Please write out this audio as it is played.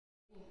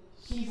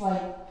she's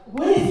like,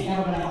 when is he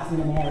ever going to ask me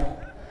to marry?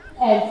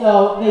 And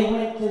so they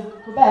went to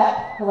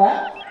Quebec,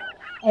 correct?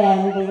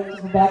 And they went to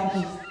Quebec,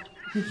 and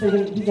she's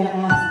thinking he's going to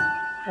ask me.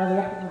 Well,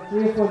 they're after for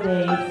 3 or 4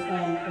 days,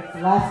 and it's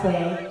the last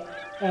day,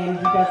 and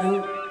he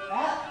doesn't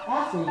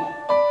ask her yet.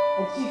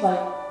 And she's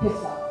like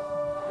pissed off.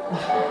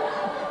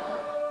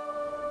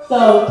 So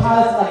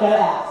Tyler's like, I gotta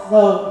ask. So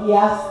he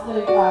asks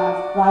the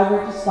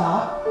driver to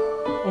stop,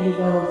 and he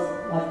goes,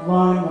 like,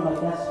 Lauren, you're my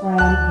best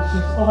friend. And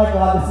she's, oh my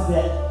God, this is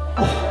it.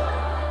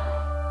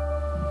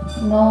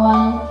 No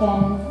one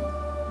can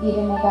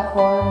even make up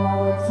for,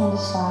 no words can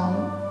describe.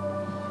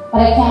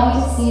 But I can't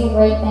wait to see the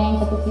great things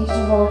that the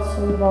future holds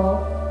for you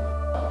both.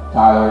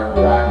 Tyler,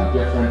 you're acting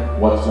different.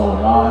 What's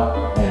going on?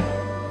 And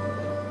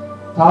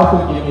Tyler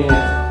could give me an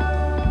answer.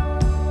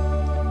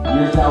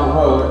 Years down the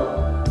road,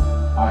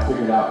 I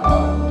figured out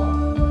Tyler.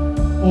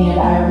 And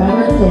I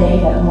remember the day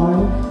that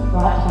Lauren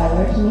brought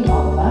Tyler to meet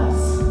all of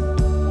us,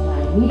 and I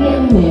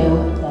immediately knew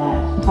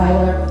that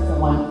Tyler was the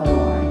one for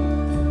Lauren.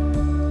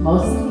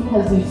 Mostly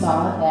because we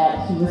saw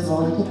that he was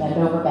willing to bend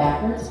over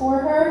backwards for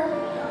her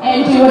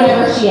and do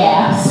whatever she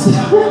asked.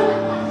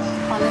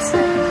 Honestly,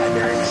 I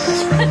married my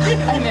best friend.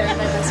 I married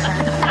my best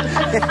friend.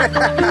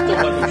 The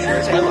one who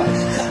shares my life.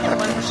 The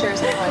one who shares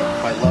my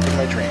life. My love and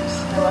my dreams.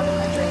 My love and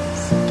my dreams.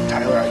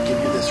 Tyler, I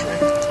give you this ring.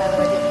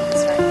 Tyler, I give you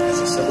this ring.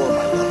 As a symbol of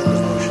my love and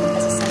devotion.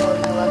 As a symbol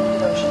of my love and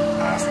devotion.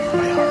 I offer you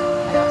my heart.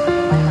 I offer you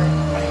my heart.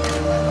 My hand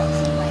and my love.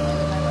 My hand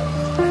and my love.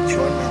 I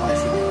join my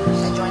life with yours.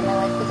 I join my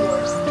life with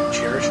yours. To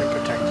cherish and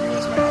protect you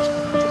as my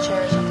husband. To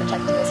cherish and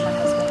protect you as my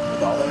husband.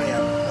 With all that I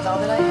am. With all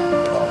that I am.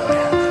 With all that I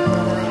have. With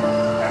all that I have.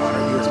 I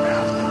honor you as my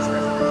husband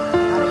forever.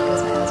 I honor you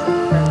as my husband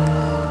forever.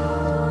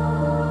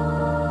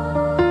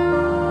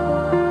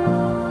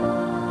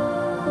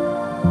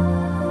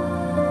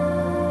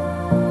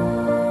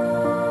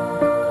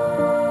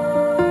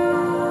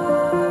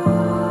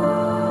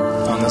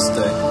 On this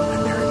day, I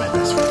marry my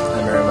best friend.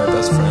 I marry my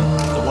best friend.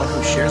 The one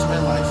who shares my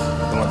life.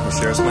 The one who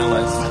shares my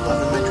life. My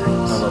love and my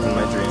dreams. My love and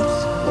my dreams.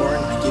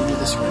 Lauren, I give you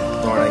this ring.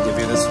 Lauren, I give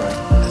you this ring.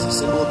 As a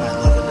symbol of my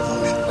love and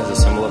devotion. As a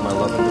symbol of my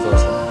love and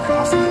devotion. I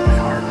offer you my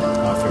heart. I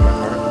offer you my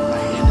heart. My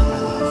hand and my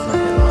love. My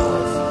hand and my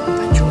love.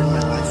 I join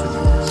my life with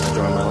yours. I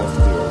join my life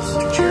with yours.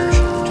 To cherish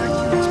and protect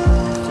you as my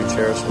wife. To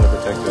cherish and to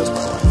protect you as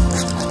my wife.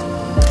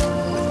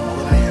 With all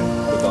that I am.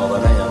 With all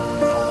that I am.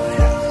 With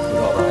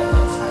all that I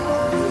have.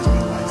 With all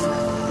that I have.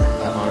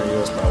 I honor you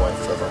as my wife forevermore. I honor you as my wife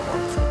forevermore.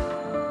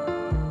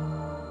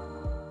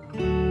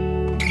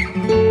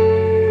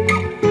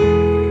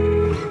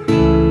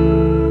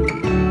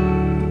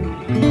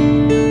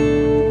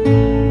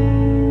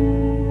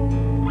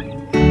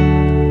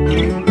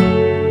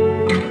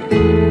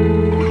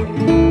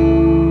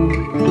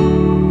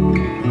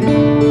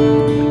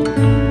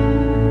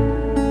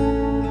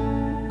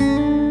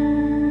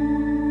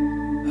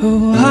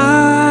 Oh,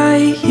 I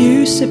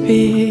used to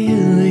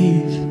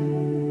believe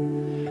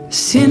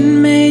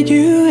sin made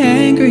you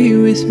angry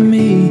with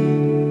me,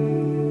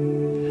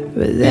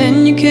 but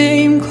then you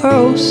came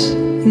close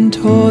and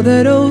tore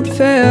that old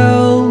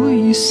veil.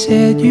 You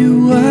said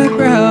you were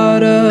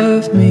proud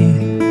of me.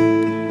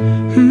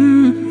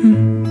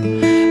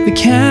 We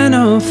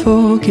cannot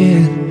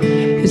forget,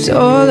 it's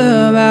all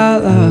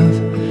about love,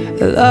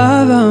 the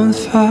love of the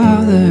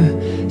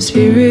Father,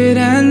 Spirit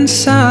and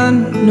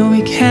Son. No,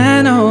 we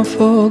cannot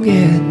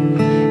forget,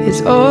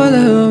 it's all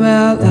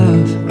about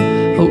love.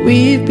 But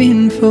we've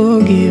been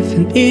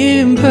forgiven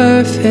in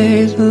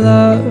perfect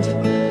love.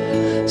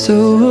 So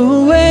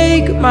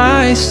awake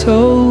my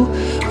soul,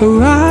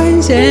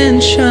 arise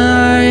and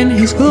shine.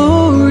 His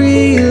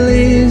glory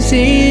lives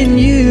in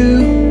you.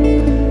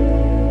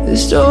 The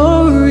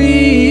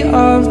story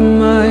of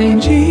my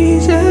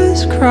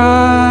Jesus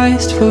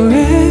Christ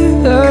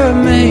forever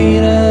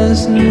made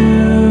us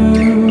new.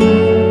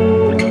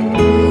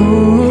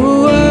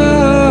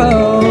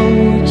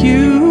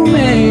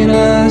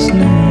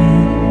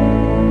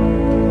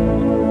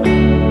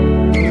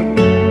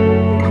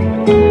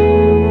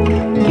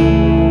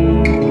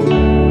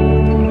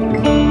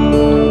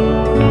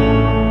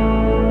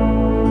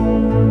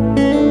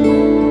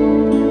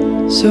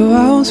 So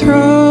I'll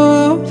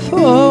throw off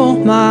all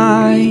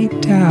my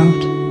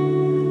doubt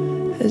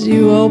as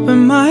you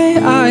open my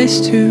eyes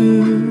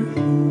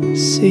to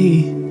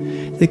see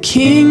the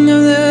King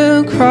of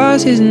the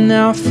cross is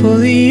now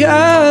fully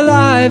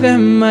alive,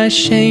 and my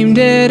shame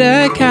dead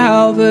at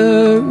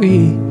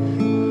Calvary.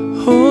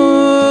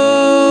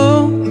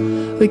 Oh,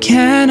 we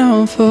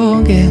cannot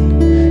forget,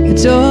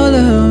 it's all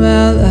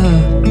about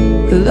love,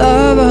 the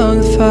love of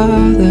the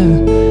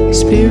Father,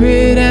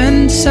 Spirit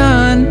and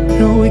Son.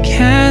 No, we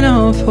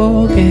cannot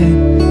forget,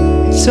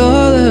 it's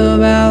all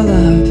about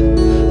love,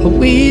 but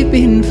we've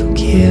been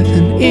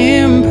forgiven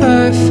in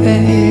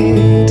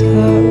perfect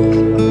love.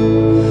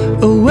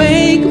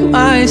 Awake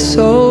my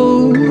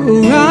soul,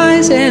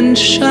 arise and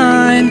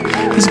shine,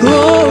 His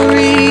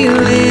glory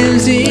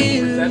lives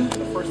in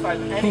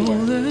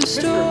all the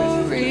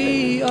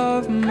story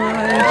of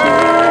my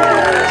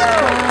Jesus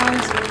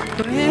Christ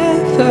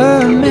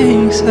forever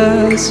makes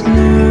us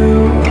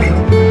new.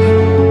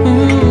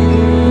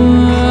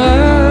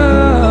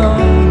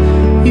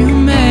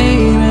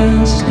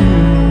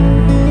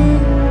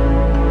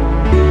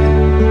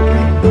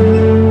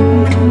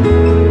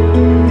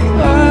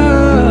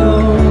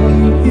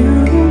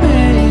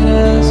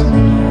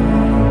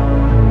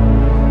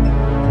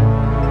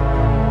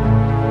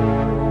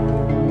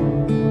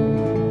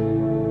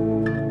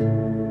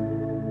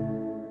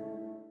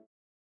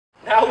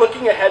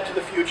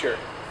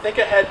 Think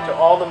ahead to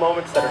all the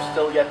moments that are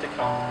still yet to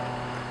come.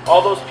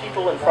 All those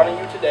people in front of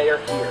you today are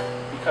here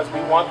because we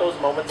want those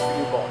moments for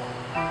you both.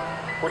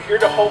 We're here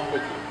to hope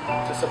with you,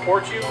 to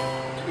support you,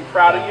 to be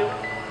proud of you,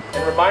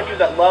 and remind you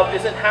that love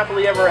isn't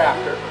happily ever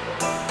after.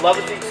 Love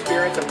is the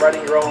experience of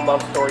writing your own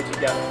love story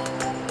together.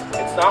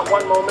 It's not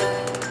one moment,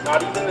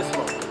 not even this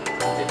moment.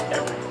 It's